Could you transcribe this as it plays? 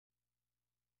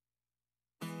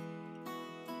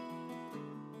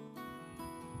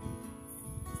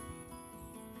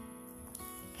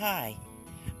Hi,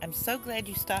 I'm so glad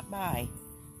you stopped by.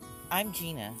 I'm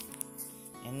Gina,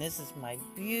 and this is my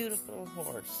beautiful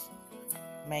horse,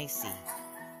 Macy.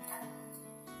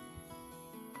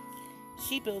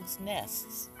 She builds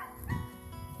nests.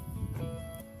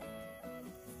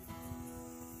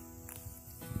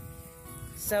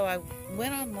 So I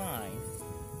went online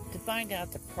to find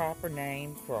out the proper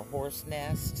name for a horse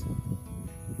nest,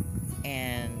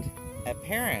 and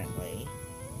apparently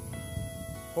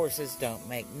horses don't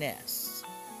make nests,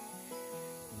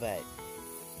 but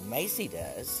Macy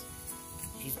does.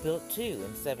 She's built 2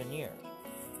 in 7 years.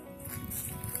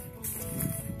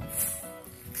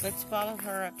 Let's follow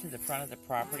her up to the front of the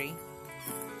property,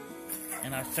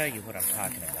 and I'll show you what I'm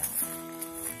talking about.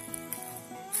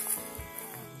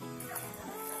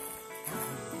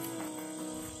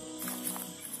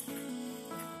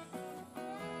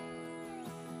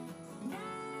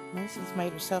 Macy's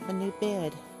made herself a new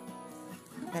bed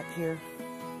up here.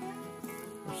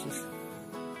 She's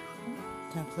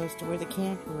kind of close to where the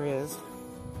camper is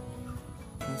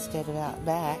instead of out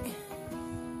back.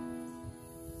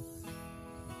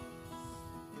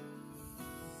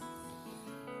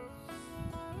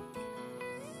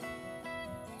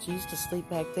 She used to sleep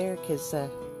back there because the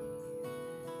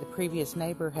previous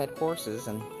neighbor had horses,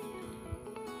 and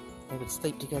they would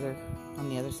sleep together on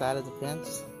the other side of the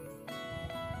fence.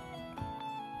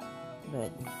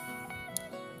 But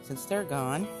since they're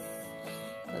gone,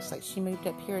 looks like she moved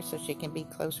up here so she can be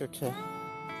closer to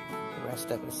the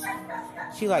rest of us.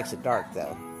 She likes it dark,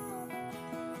 though.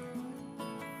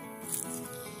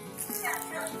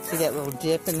 See that little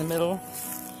dip in the middle?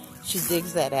 She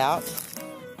digs that out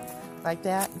like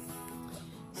that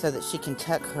so that she can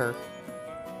tuck her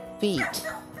feet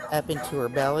up into her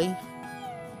belly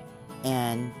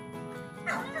and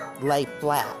lay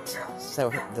flat. So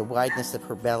the wideness of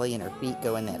her belly and her feet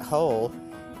go in that hole.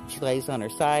 She lays on her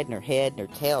side, and her head and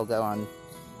her tail go on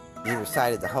either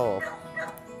side of the hole.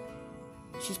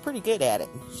 She's pretty good at it.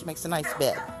 She makes a nice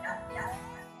bed.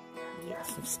 Get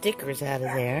some stickers out of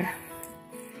there.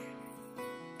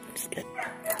 It's got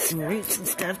some roots and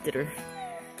stuff that are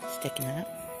sticking up.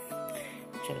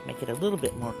 Try to make it a little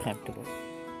bit more comfortable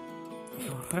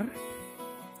for her.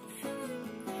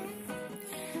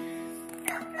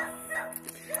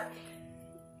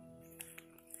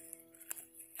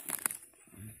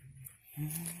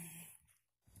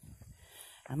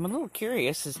 I'm a little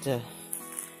curious as to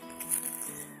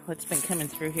what's been coming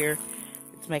through here.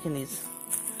 It's making these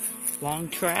long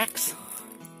tracks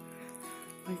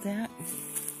like that.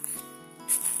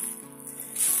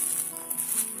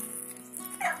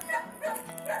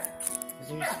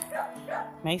 There's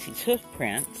Macy's hoof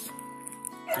prints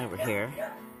over here,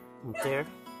 right there.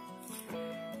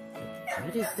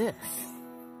 What is this?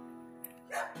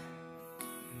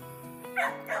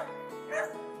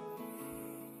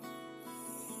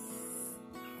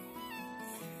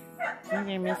 Hi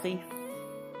there, Missy.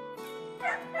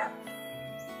 I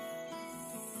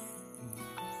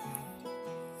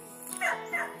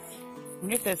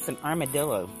wonder if that's an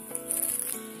armadillo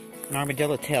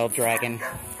tail dragging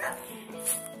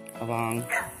along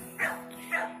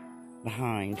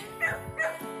behind.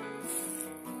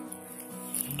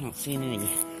 I'm not seeing any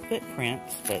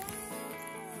footprints, but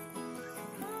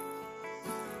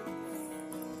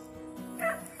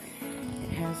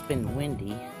it has been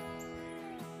windy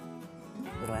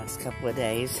the last couple of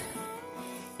days.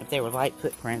 If they were light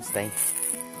footprints, they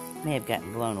may have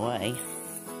gotten blown away.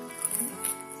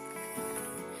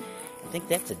 I think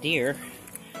that's a deer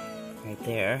right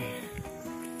there.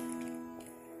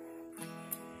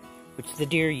 Which the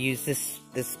deer use this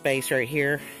space right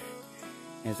here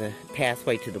as a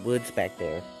pathway to the woods back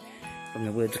there, from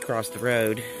the woods across the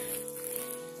road.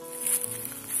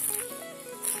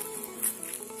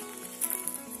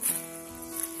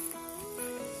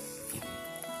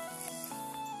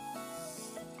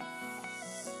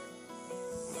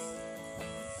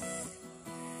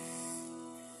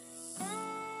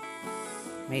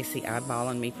 Macy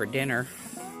eyeballing me for dinner.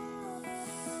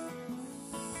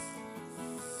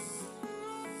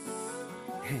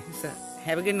 So,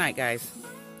 have a good night, guys.